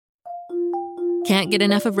Can't get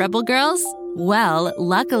enough of Rebel Girls? Well,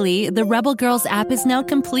 luckily, the Rebel Girls app is now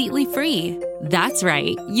completely free. That's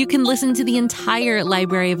right, you can listen to the entire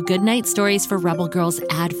library of goodnight stories for Rebel Girls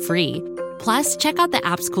ad-free. Plus, check out the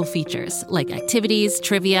app's cool features like activities,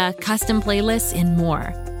 trivia, custom playlists, and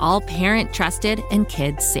more. All parent-trusted and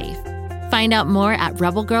kids-safe. Find out more at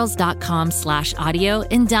rebelgirls.com/audio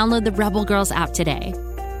and download the Rebel Girls app today.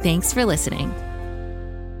 Thanks for listening.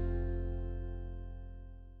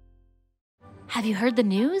 Have you heard the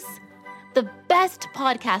news? The best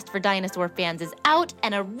podcast for dinosaur fans is out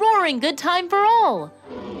and a roaring good time for all.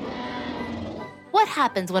 What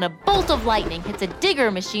happens when a bolt of lightning hits a digger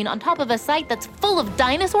machine on top of a site that's full of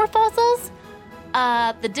dinosaur fossils?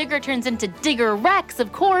 The digger turns into Digger Rex,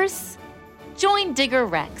 of course. Join Digger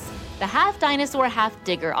Rex, the half-dinosaur,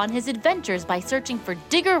 half-digger, on his adventures by searching for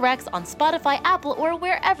Digger Rex on Spotify, Apple, or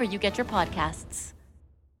wherever you get your podcasts.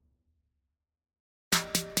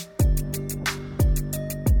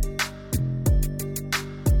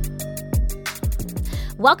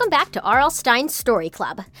 Welcome back to R.L. Stine's Story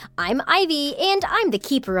Club. I'm Ivy, and I'm the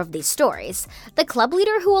keeper of these stories, the club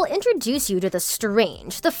leader who will introduce you to the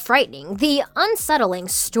strange, the frightening, the unsettling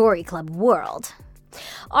Story Club world.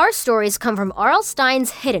 Our stories come from R.L.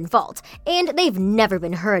 Stine's hidden vault, and they've never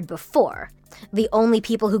been heard before. The only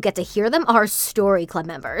people who get to hear them are Story Club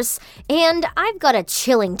members, and I've got a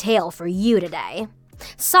chilling tale for you today.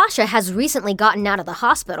 Sasha has recently gotten out of the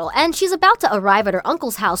hospital, and she's about to arrive at her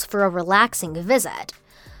uncle's house for a relaxing visit.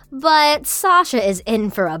 But Sasha is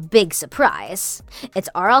in for a big surprise. It's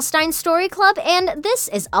R.L. Stine's Story Club, and this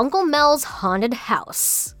is Uncle Mel's haunted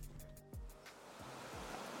house.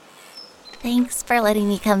 Thanks for letting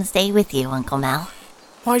me come stay with you, Uncle Mel.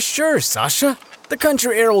 Why, sure, Sasha. The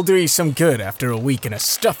country air will do you some good after a week in a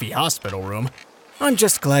stuffy hospital room. I'm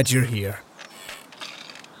just glad you're here.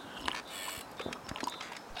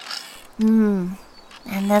 And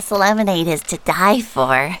this lemonade is to die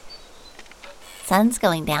for. Sun's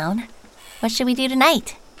going down. What should we do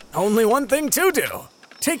tonight? Only one thing to do.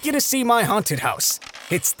 Take you to see my haunted house.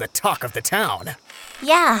 It's the talk of the town.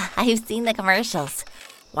 Yeah, I've seen the commercials.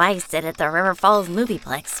 Why sit at the River Falls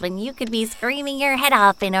Movieplex when you could be screaming your head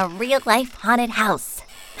off in a real-life haunted house?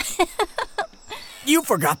 You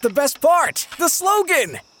forgot the best part, the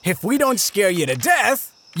slogan. If we don't scare you to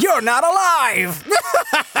death, you're not alive.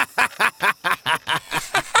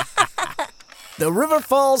 The River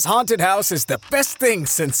Falls Haunted House is the best thing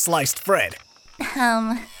since sliced bread.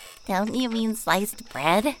 Don't you mean sliced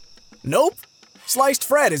bread? Nope. Sliced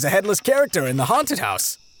Fred is a headless character in the haunted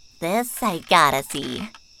house. This I gotta see.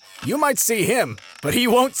 You might see him, but he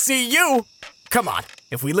won't see you. Come on,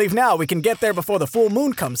 if we leave now, we can get there before the full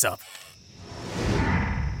moon comes up.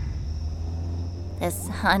 This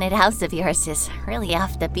haunted house of yours is really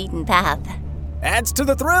off the beaten path. Adds to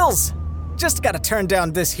the thrills. Just gotta turn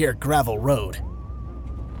down this here gravel road.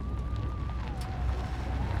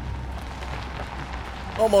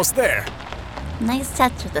 Almost there. Nice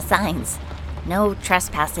touch with the signs. No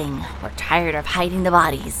trespassing. We're tired of hiding the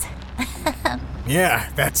bodies. Yeah,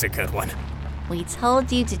 that's a good one. We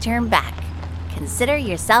told you to turn back. Consider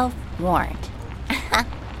yourself warned.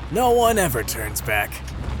 No one ever turns back.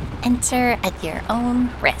 Enter at your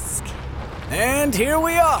own risk. And here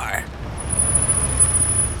we are.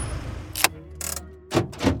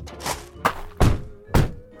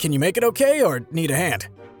 Can you make it okay, or need a hand?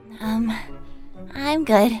 I'm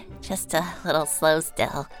good. Just a little slow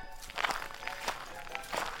still.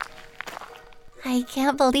 I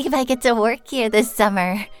can't believe I get to work here this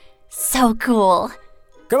summer. So cool.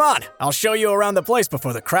 Come on, I'll show you around the place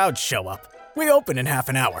before the crowds show up. We open in half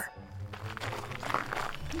an hour.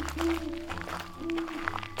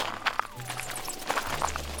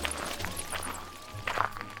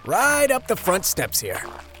 Right up the front steps here.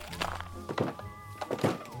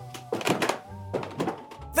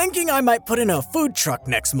 Thinking I might put in a food truck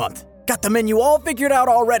next month. Got the menu all figured out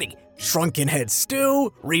already. Shrunken head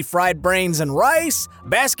stew, refried brains and rice,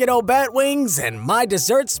 basket o' bat wings, and my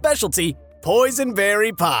dessert specialty, poison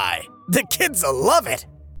berry pie. The kids will love it.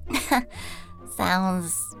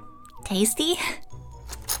 Sounds tasty.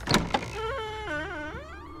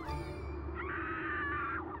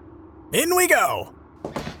 In we go.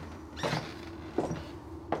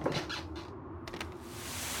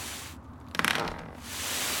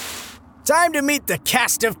 Time to meet the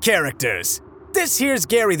cast of characters. This here's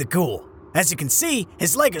Gary the Ghoul. As you can see,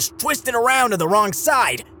 his leg is twisted around to the wrong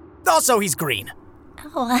side. Also, he's green.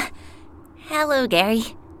 Oh, hello,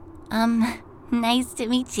 Gary. Nice to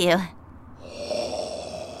meet you.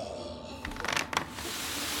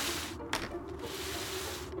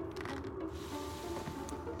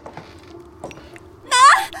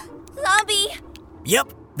 Zombie!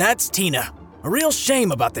 Yep, that's Tina. A real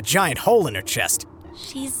shame about the giant hole in her chest.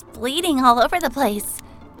 She's bleeding all over the place.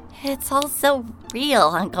 It's all so real,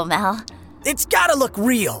 Uncle Mel. It's gotta look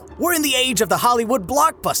real. We're in the age of the Hollywood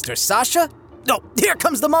blockbuster, Sasha. Oh, here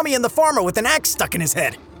comes the mummy and the farmer with an axe stuck in his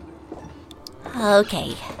head.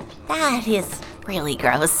 Okay, that is really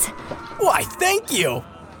gross. Why, thank you.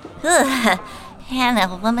 Ugh, and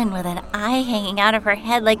a woman with an eye hanging out of her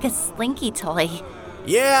head like a slinky toy.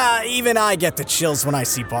 Yeah, even I get the chills when I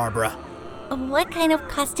see Barbara. What kind of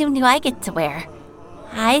costume do I get to wear?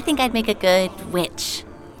 I think I'd make a good witch.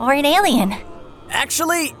 Or an alien.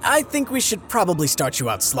 Actually, I think we should probably start you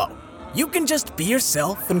out slow. You can just be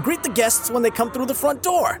yourself and greet the guests when they come through the front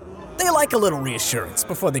door. They like a little reassurance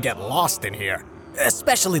before they get lost in here.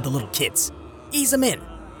 Especially the little kids. Ease them in.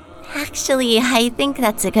 Actually, I think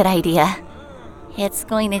that's a good idea. It's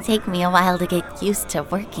going to take me a while to get used to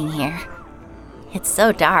working here. It's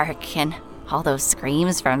so dark, and all those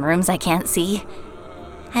screams from rooms I can't see.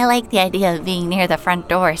 I like the idea of being near the front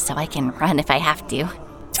door so I can run if I have to.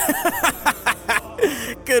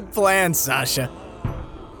 Good plan, Sasha.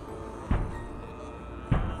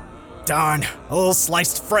 Darn, old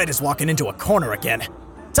Sliced Fred is walking into a corner again.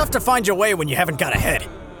 Tough to find your way when you haven't got a head.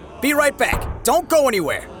 Be right back. Don't go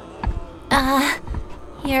anywhere.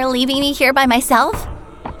 You're leaving me here by myself?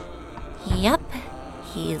 Yep,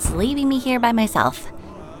 he's leaving me here by myself.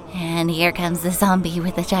 And here comes the zombie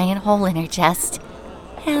with a giant hole in her chest.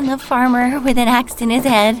 And the farmer with an axe in his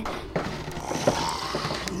head.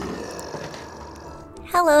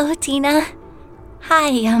 Hello, Tina.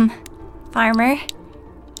 Hi, farmer.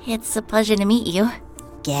 It's a pleasure to meet you.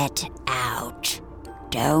 Get out.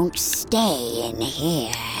 Don't stay in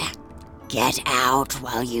here. Get out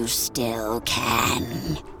while you still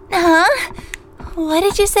can. Huh? What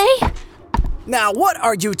did you say? Now, what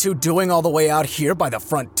are you two doing all the way out here by the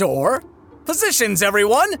front door? Positions,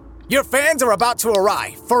 everyone! Your fans are about to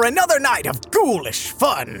arrive for another night of ghoulish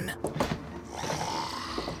fun!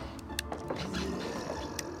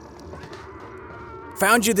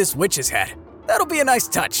 Found you this witch's head. That'll be a nice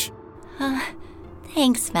touch.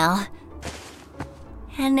 Thanks, Mel.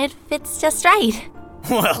 And it fits just right.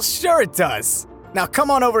 Well, sure it does. Now come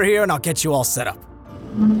on over here and I'll get you all set up.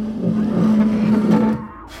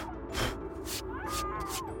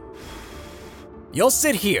 You'll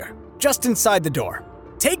sit here, just inside the door.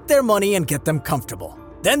 Take their money and get them comfortable.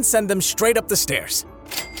 Then send them straight up the stairs.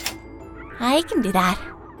 I can do that.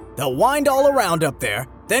 They'll wind all around up there,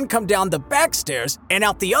 then come down the back stairs and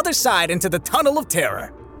out the other side into the Tunnel of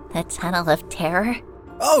Terror. The Tunnel of Terror?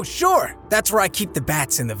 Oh, sure. That's where I keep the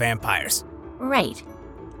bats and the vampires. Right.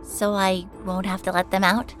 So I won't have to let them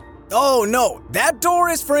out? Oh, no. That door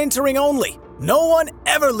is for entering only. No one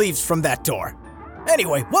ever leaves from that door.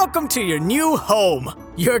 Anyway, welcome to your new home.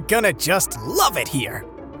 You're gonna just love it here.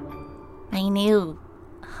 My new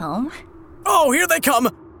home? Oh, here they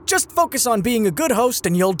come. Just focus on being a good host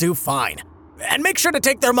and you'll do fine. And make sure to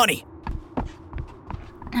take their money.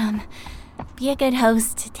 Be a good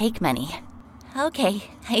host, take money. Okay,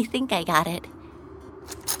 I think I got it.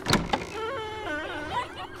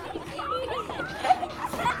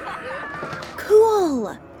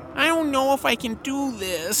 Cool. I don't know if I can do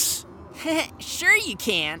this. Sure you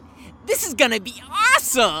can. This is gonna be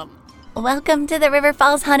awesome. Welcome to the River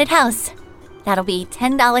Falls Haunted House. That'll be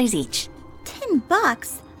 $10 each.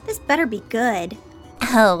 $10? This better be good.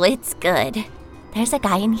 Oh, it's good. There's a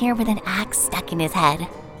guy in here with an axe stuck in his head.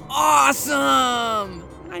 Awesome!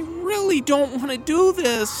 I really don't want to do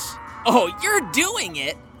this. Oh, you're doing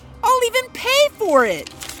it. I'll even pay for it.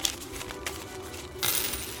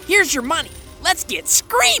 Here's your money. Let's get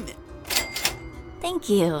screaming. Thank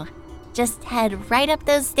you. Just head right up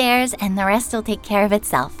those stairs and the rest will take care of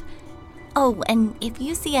itself. Oh, and if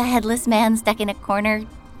you see a headless man stuck in a corner,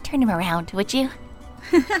 turn him around, would you?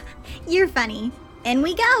 You're funny. In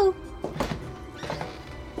we go.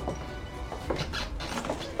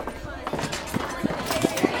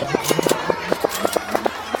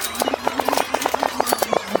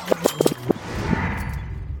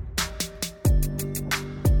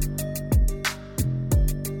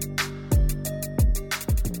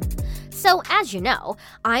 So, as you know,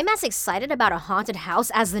 I'm as excited about a haunted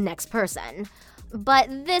house as the next person.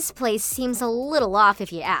 But this place seems a little off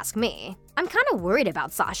if you ask me. I'm kind of worried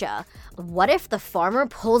about Sasha. What if the farmer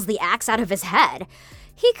pulls the axe out of his head?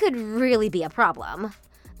 He could really be a problem.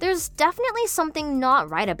 There's definitely something not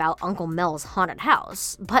right about Uncle Mel's haunted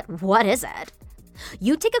house, but what is it?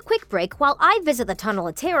 You take a quick break while I visit the Tunnel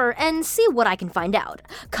of Terror and see what I can find out.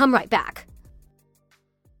 Come right back.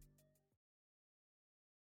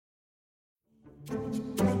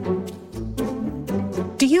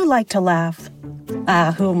 Do you like to laugh?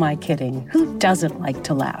 Who am I kidding? Who doesn't like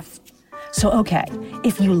to laugh? So, okay,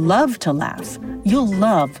 if you love to laugh, you'll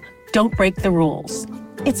love Don't Break the Rules.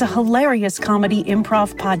 It's a hilarious comedy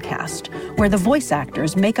improv podcast where the voice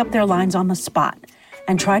actors make up their lines on the spot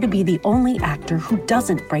and try to be the only actor who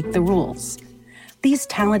doesn't break the rules. These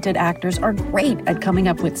talented actors are great at coming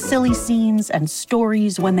up with silly scenes and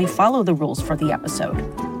stories when they follow the rules for the episode.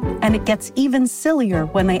 And it gets even sillier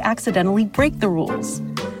when they accidentally break the rules.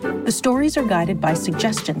 The stories are guided by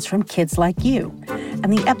suggestions from kids like you,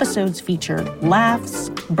 and the episodes feature laughs,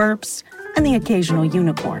 burps, and the occasional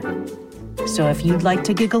unicorn. So if you'd like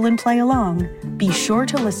to giggle and play along, be sure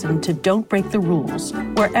to listen to Don't Break the Rules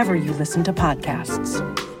wherever you listen to podcasts.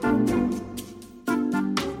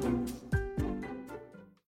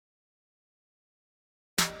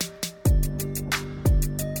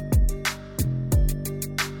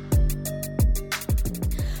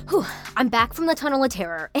 I'm back from the Tunnel of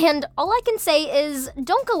Terror, and all I can say is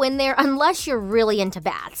don't go in there unless you're really into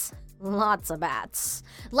bats. Lots of bats.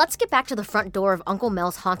 Let's get back to the front door of Uncle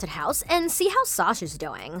Mel's haunted house and see how Sasha's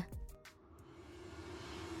doing.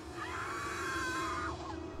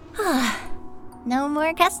 No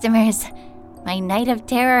more customers. My night of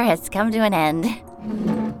terror has come to an end.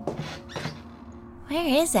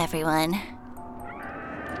 Where is everyone?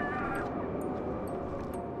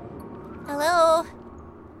 Hello?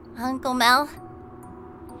 Uncle Mel?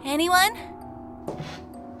 Anyone?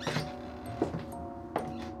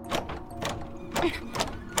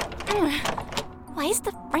 Why is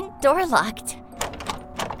the front door locked?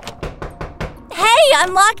 Hey,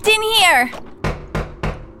 I'm locked in here!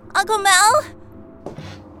 Uncle Mel?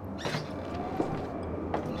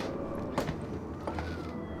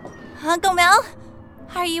 Uncle Mel?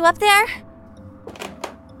 Are you up there?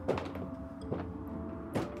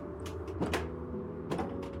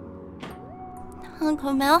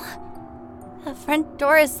 Uncle Mel? The front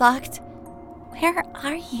door is locked. Where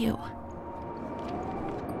are you?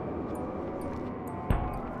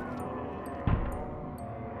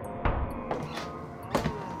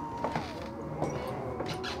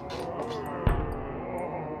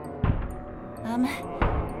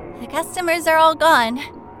 The customers are all gone.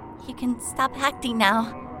 You can stop acting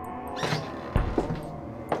now.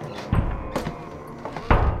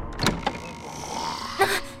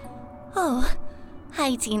 Oh,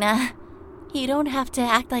 hi, Tina. You don't have to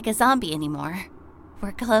act like a zombie anymore.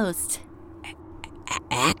 We're closed.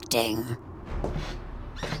 Acting?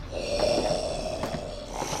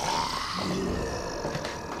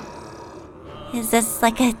 Is this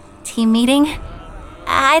like a team meeting?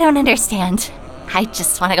 I don't understand. I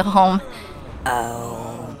just want to go home.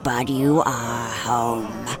 Oh, but you are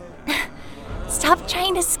home. Stop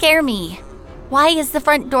trying to scare me. Why is the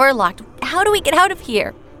front door locked? How do we get out of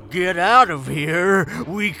here? Get out of here?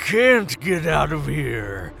 We can't get out of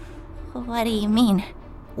here. What do you mean?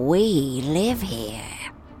 We live here.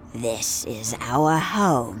 This is our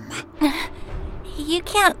home. You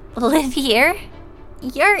can't live here.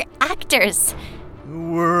 You're actors.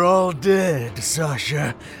 We're all dead,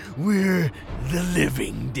 Sasha. We're the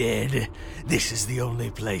living dead. This is the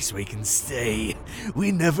only place we can stay.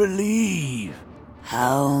 We never leave.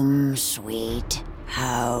 Home, sweet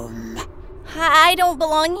home. I don't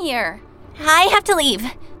belong here. I have to leave.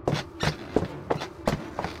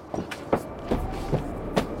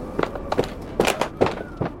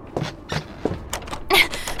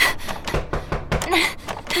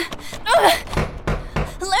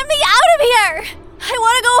 Let me out of here! I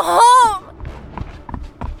want to go home!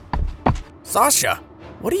 Sasha,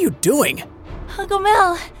 what are you doing? Uncle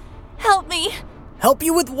Mel, help me. Help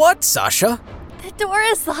you with what, Sasha? The door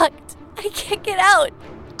is locked. I can't get out.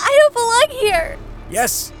 I don't belong here.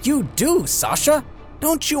 Yes, you do, Sasha.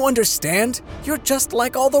 Don't you understand? You're just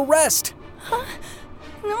like all the rest.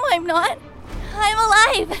 No, I'm not. I'm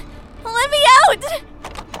alive. Let me out!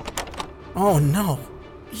 Oh no,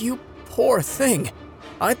 you poor thing.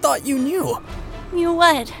 I thought you knew. Knew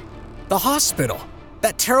what? The hospital.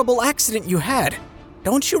 That terrible accident you had.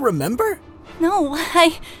 Don't you remember? No,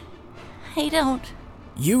 I don't.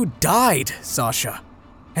 You died, Sasha.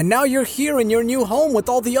 And now you're here in your new home with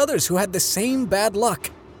all the others who had the same bad luck.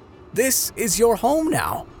 This is your home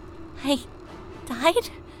now. I died?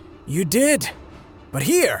 You did. But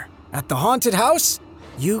here, at the haunted house,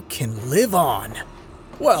 you can live on.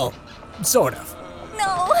 Well, sort of.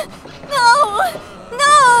 No! No!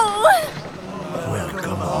 No!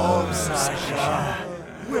 Welcome home, Sasha.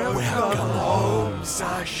 Welcome home,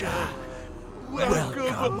 Sasha.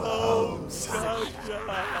 Welcome home, Sasha.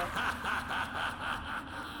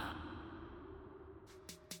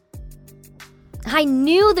 I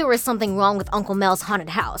knew there was something wrong with Uncle Mel's haunted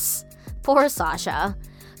house. Poor Sasha.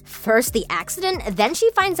 First the accident, then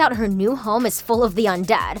she finds out her new home is full of the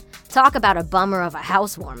undead. Talk about a bummer of a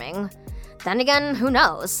housewarming. Then again, who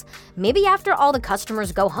knows? Maybe after all the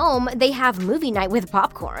customers go home, they have movie night with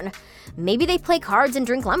popcorn. Maybe they play cards and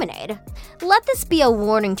drink lemonade. Let this be a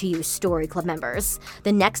warning to you, Story Club members.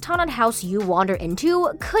 The next haunted house you wander into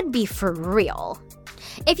could be for real.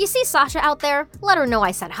 If you see Sasha out there, let her know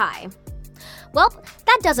I said hi. Well,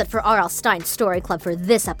 that does it for R.L. Stein's Story Club for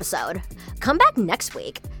this episode. Come back next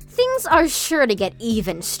week. Things are sure to get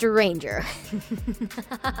even stranger.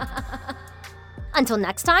 Until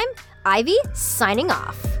next time, Ivy signing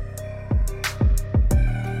off.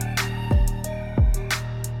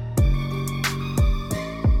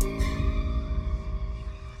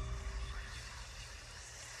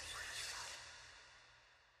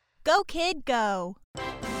 Go, kid, go.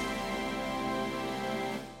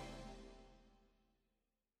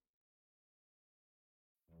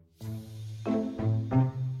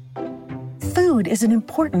 Food is an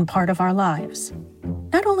important part of our lives.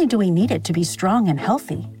 Not only do we need it to be strong and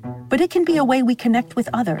healthy, but it can be a way we connect with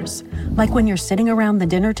others, like when you're sitting around the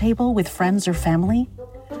dinner table with friends or family.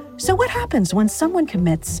 So what happens when someone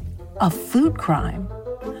commits a food crime?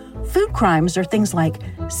 Food crimes are things like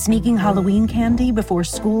sneaking Halloween candy before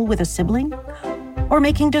school with a sibling, or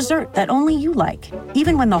making dessert that only you like,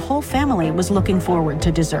 even when the whole family was looking forward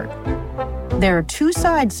to dessert. There are two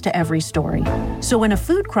sides to every story, so when a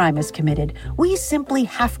food crime is committed, we simply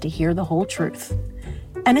have to hear the whole truth.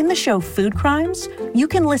 And in the show Food Crimes, you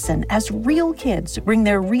can listen as real kids bring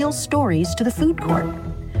their real stories to the food court.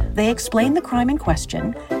 They explain the crime in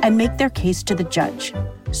question and make their case to the judge.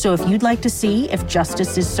 So if you'd like to see if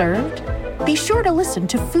justice is served, be sure to listen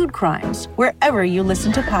to Food Crimes wherever you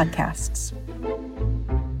listen to podcasts.